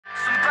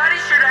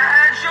should have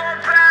had your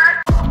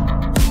back.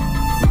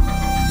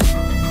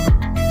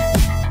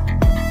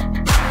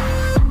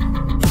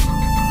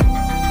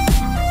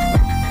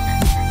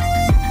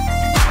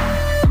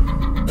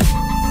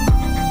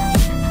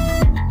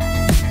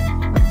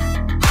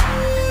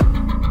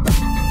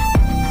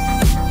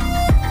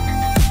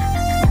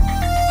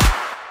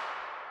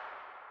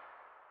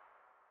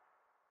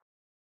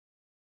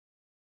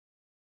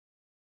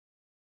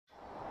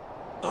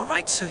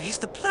 Alright, so here's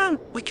the plan.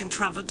 We can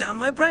travel down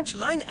my branch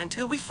line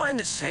until we find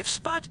a safe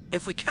spot.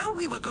 If we can,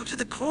 we will go to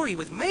the quarry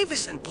with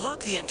Mavis and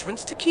block the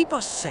entrance to keep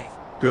us safe.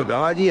 Good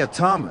idea,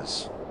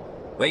 Thomas.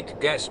 Wait,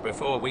 guess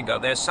before we go,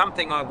 there's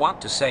something I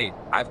want to say.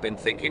 I've been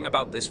thinking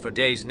about this for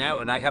days now,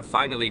 and I have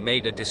finally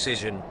made a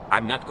decision.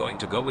 I'm not going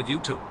to go with you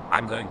two.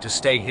 I'm going to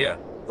stay here.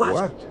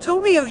 What?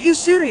 Toby, are you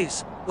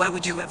serious? Why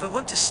would you ever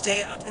want to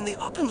stay out in the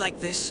open like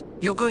this?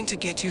 You're going to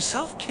get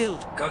yourself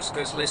killed. Gus,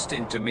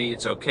 listen to me,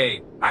 it's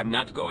okay. I'm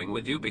not going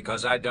with you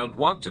because I don't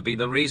want to be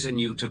the reason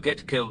you two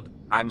get killed.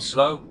 I'm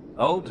slow,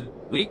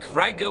 old, weak,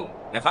 fragile.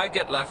 If I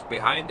get left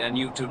behind and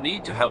you two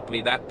need to help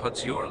me, that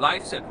puts your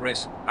lives at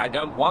risk. I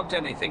don't want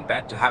anything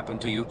bad to happen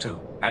to you two.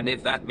 And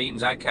if that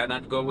means I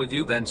cannot go with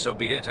you, then so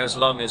be it, as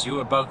long as you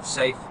are both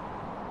safe.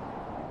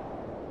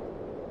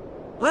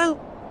 Well,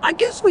 I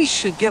guess we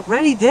should get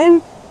ready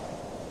then.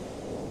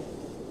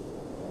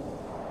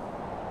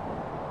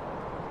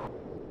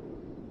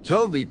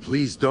 Toby,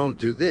 please don't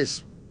do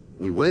this.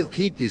 We will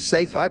keep you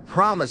safe, I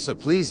promise, so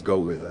please go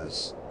with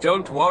us.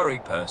 Don't worry,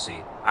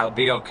 Percy. I'll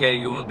be okay,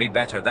 you will be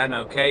better than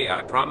okay,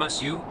 I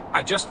promise you.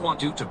 I just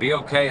want you to be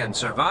okay and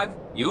survive.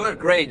 You're a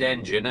great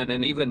engine and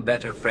an even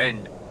better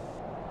friend.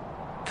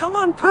 Come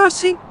on,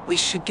 Percy. We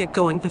should get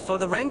going before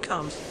the rain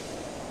comes.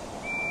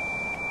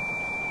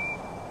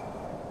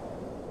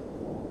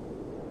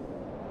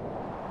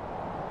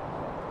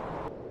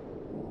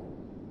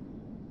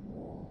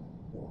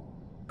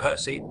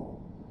 Percy?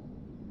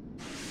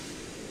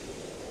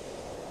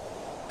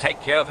 Take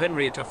care of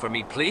Henrietta for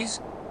me, please.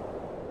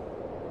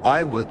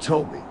 I will,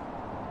 Toby.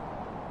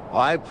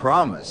 I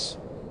promise.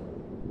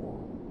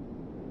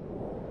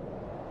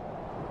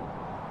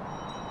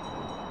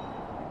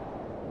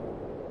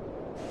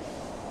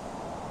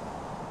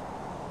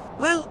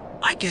 Well,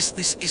 I guess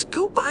this is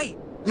goodbye.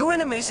 You're an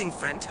amazing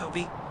friend,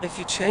 Toby. If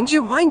you change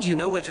your mind, you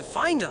know where to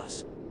find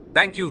us.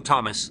 Thank you,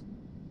 Thomas.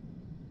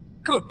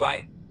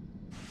 Goodbye.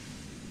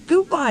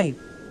 Goodbye.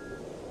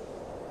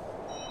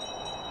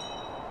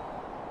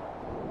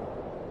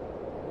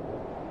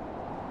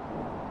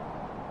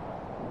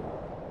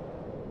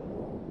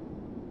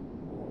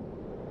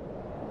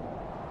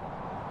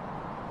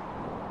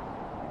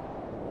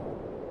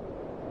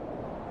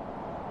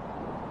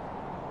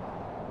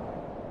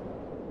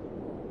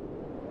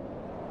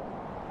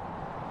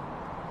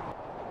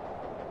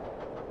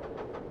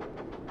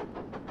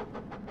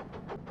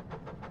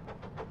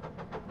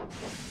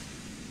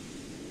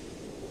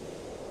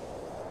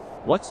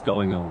 What's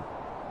going on?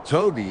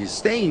 Toby is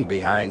staying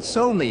behind,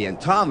 so me and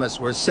Thomas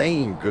were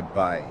saying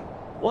goodbye.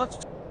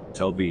 What?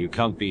 Toby, you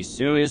can't be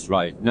serious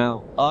right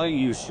now. Are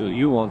you sure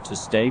you want to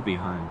stay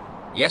behind?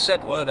 Yes,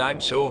 Edward,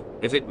 I'm sure.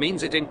 If it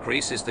means it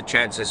increases the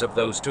chances of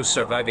those two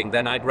surviving,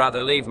 then I'd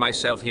rather leave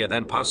myself here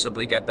than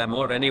possibly get them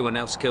or anyone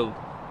else killed.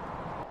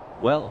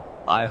 Well,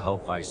 I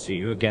hope I see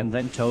you again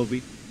then,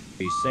 Toby.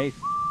 Be safe.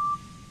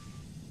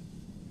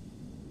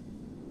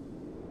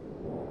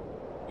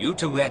 You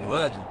too,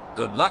 Edward.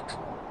 Good luck.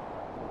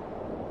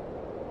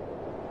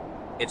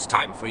 It's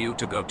time for you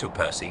to go to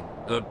Percy.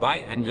 Goodbye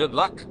and good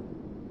luck.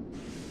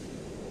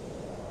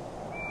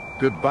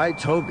 Goodbye,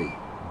 Toby.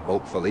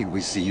 Hopefully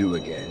we see you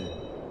again.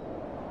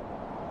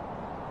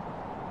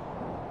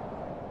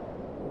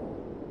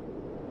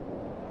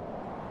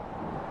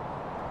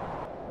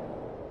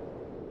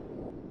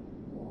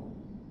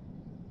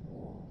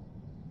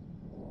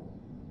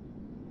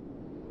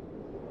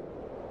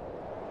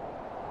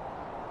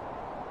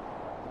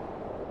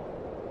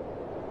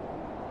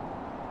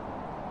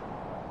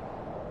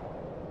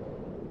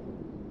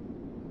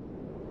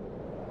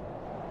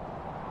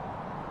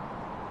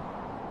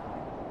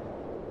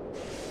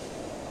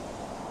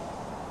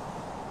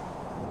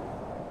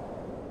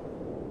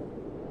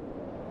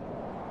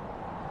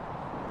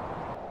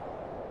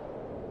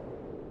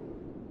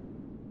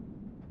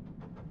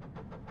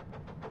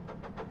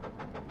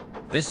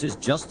 This is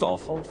just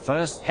awful.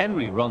 First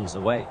Henry runs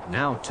away,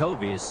 now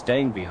Toby is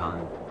staying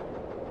behind.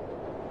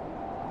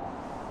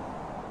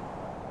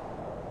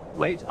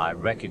 Wait, I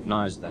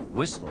recognize that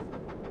whistle.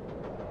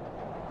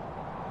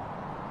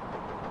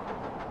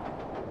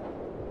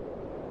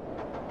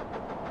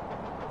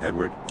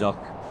 Edward. Duck,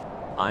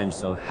 I'm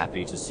so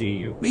happy to see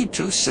you. Me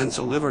too, since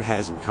Oliver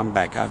hasn't come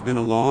back. I've been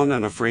alone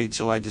and afraid,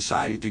 so I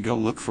decided to go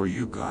look for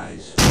you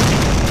guys.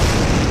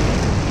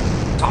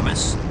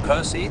 Thomas,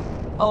 Percy.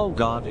 Oh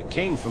God, it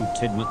came from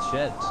Tidmouth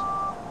Sheds.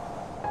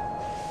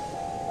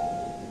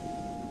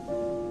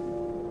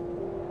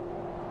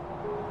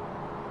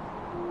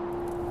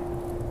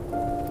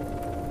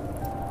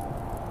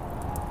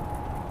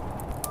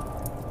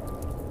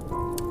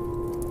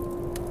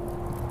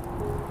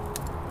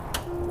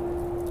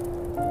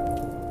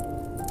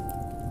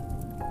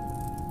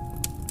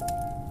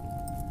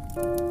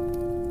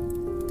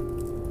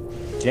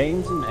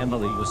 James and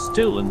Emily were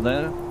still in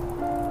there.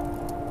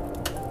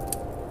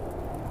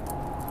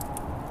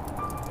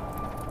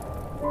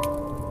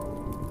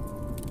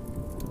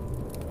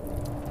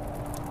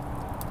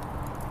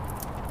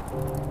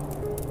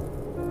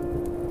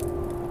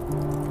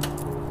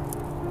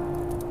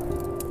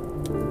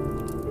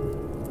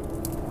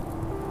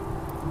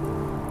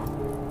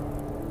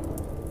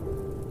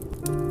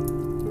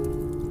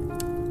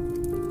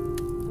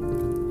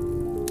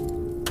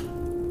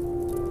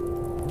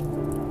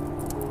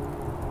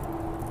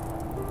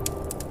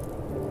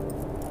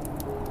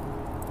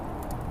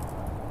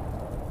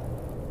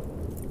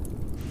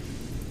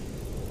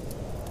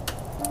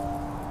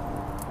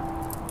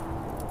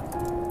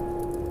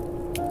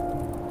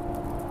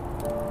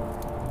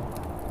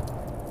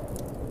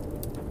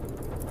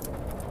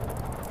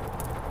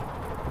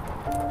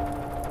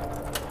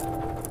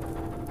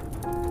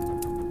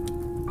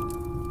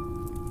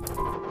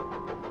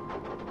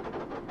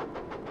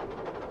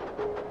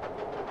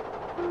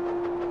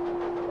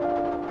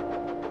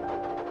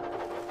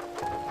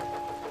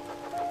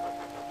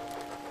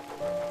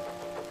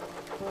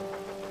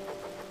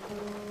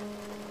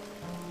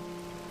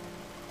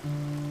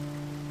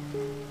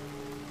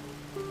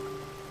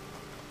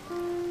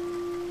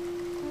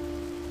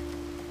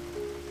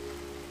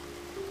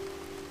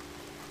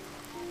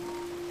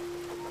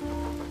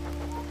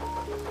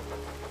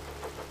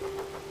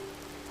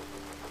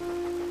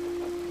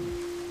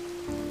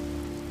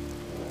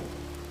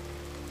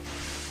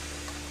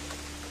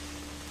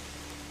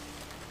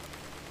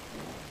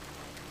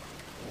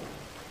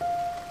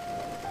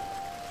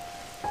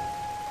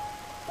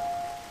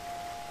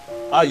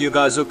 Are you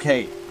guys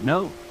okay?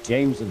 No,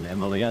 James and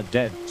Emily are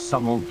dead.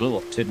 Someone blew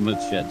up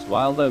Tidmouth sheds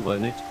while they were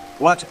in it.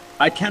 What?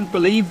 I can't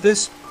believe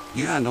this.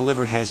 Yeah, and the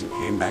liver hasn't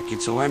came back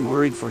yet, so I'm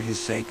worried for his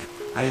sake.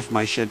 I left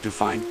my shed to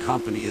find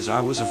company as I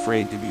was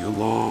afraid to be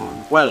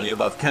alone. Well, you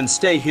both can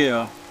stay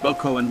here.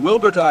 Wilco and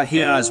Wilbert are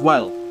here as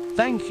well.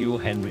 Thank you,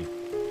 Henry.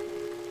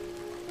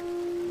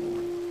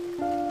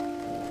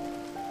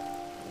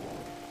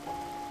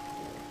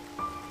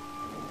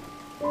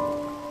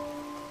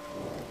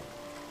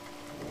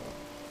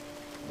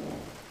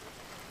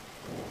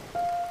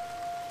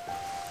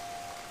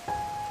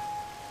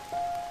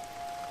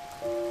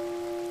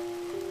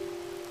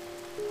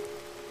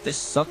 This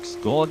sucks.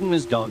 Gordon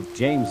is gone.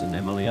 James and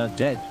Emily are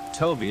dead.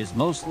 Toby is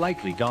most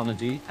likely gone,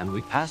 and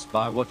we passed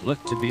by what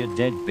looked to be a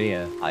dead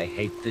bear. I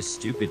hate this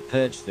stupid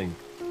purge thing.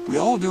 We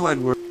all do,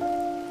 Edward.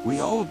 We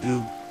all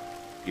do.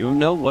 You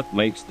know what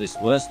makes this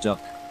worse, Duck?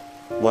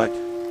 What?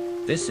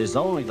 This is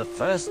only the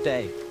first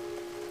day.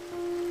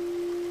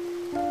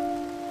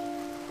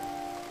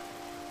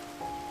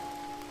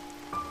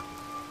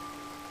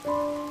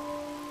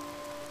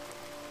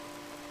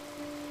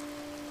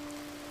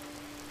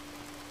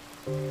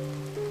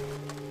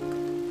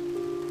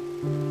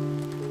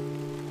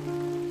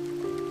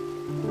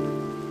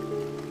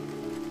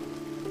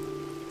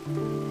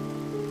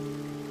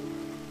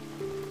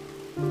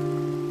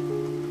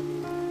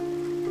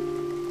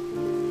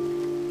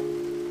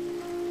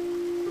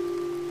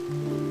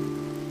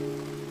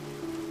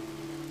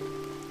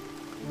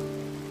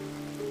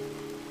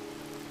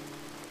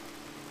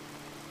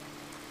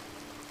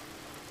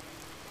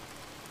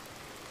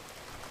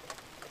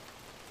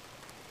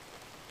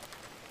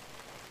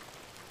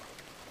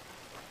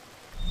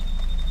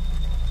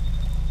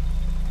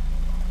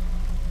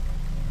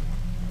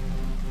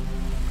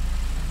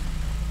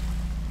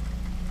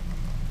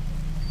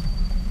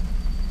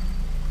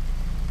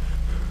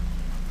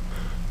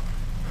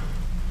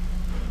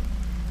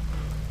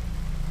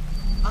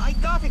 I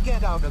gotta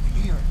get out of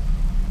here.